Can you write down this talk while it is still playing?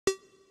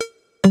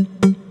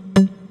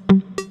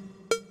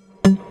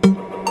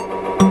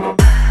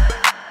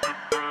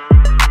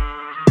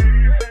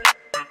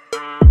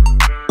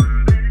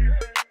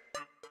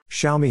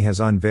Xiaomi has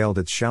unveiled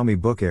its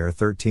Xiaomi Book Air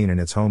 13 in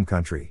its home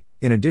country,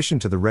 in addition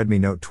to the Redmi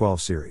Note 12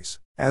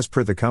 series. As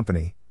per the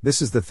company,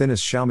 this is the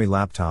thinnest Xiaomi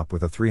laptop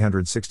with a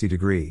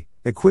 360-degree,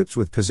 equipped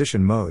with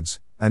position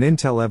modes, an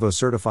Intel Evo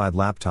certified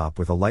laptop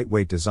with a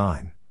lightweight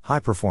design, high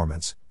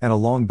performance, and a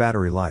long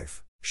battery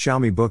life.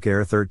 Xiaomi Book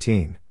Air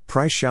 13.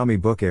 Price: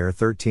 Xiaomi Book Air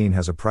 13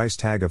 has a price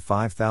tag of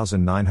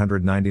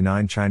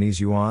 5,999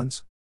 Chinese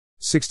yuans,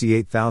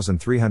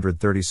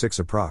 68,336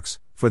 approx.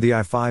 For the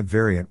i5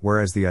 variant,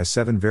 whereas the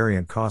i7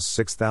 variant costs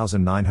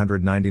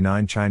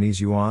 6,999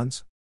 Chinese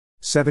yuans,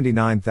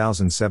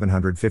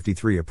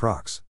 79,753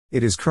 approx.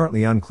 It is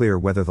currently unclear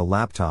whether the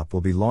laptop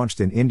will be launched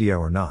in India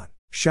or not.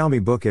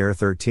 Xiaomi Book Air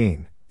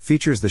 13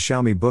 features. The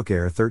Xiaomi Book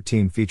Air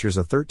 13 features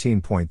a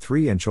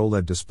 13.3-inch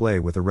OLED display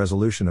with a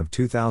resolution of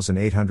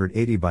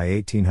 2880 by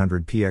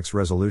 1800 px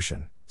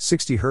resolution,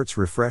 60 Hz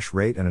refresh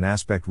rate and an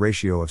aspect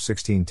ratio of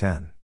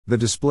 16:10. The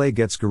display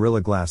gets Gorilla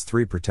Glass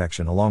 3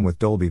 protection along with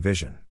Dolby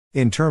Vision.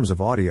 In terms of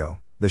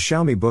audio, the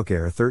Xiaomi Book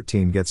Air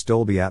 13 gets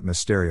Dolby Atmos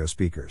stereo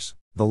speakers.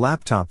 The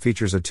laptop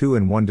features a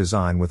 2-in-1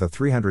 design with a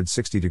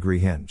 360-degree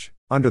hinge.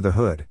 Under the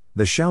hood,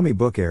 the Xiaomi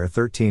Book Air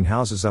 13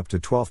 houses up to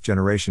 12th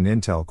generation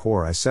Intel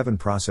Core i7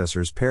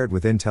 processors paired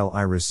with Intel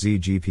Iris Z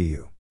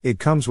GPU. It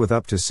comes with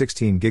up to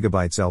 16GB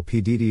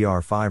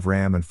LPDDR5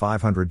 RAM and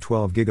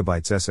 512GB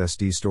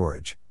SSD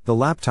storage. The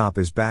laptop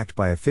is backed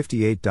by a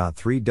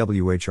 58.3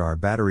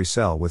 Wh battery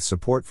cell with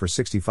support for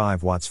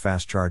 65 watts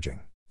fast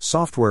charging.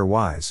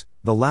 Software-wise,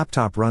 the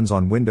laptop runs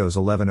on Windows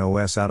 11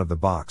 OS out of the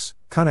box.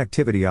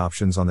 Connectivity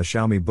options on the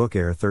Xiaomi Book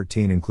Air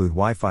 13 include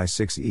Wi-Fi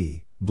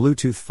 6E,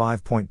 Bluetooth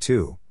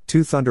 5.2,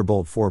 2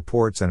 Thunderbolt 4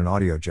 ports and an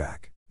audio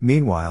jack.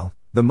 Meanwhile,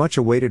 the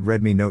much-awaited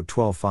Redmi Note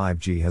 12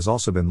 5G has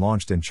also been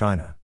launched in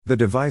China. The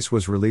device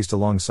was released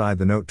alongside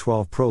the Note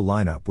 12 Pro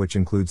lineup, which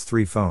includes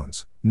 3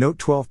 phones: Note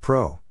 12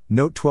 Pro,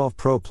 Note 12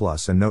 Pro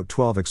Plus and Note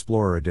 12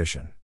 Explorer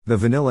Edition. The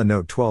vanilla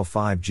Note 12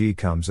 5G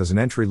comes as an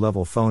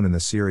entry-level phone in the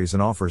series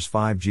and offers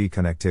 5G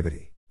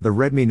connectivity. The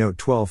Redmi Note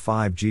 12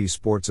 5G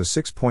sports a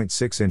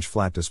 6.6-inch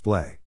flat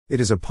display. It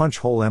is a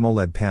punch-hole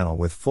AMOLED panel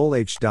with full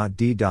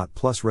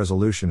HD++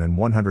 resolution and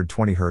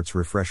 120 Hz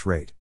refresh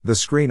rate. The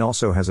screen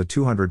also has a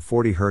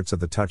 240 Hz of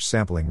the touch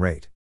sampling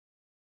rate.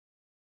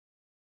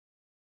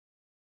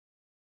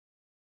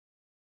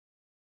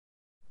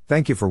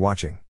 Thank you for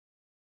watching.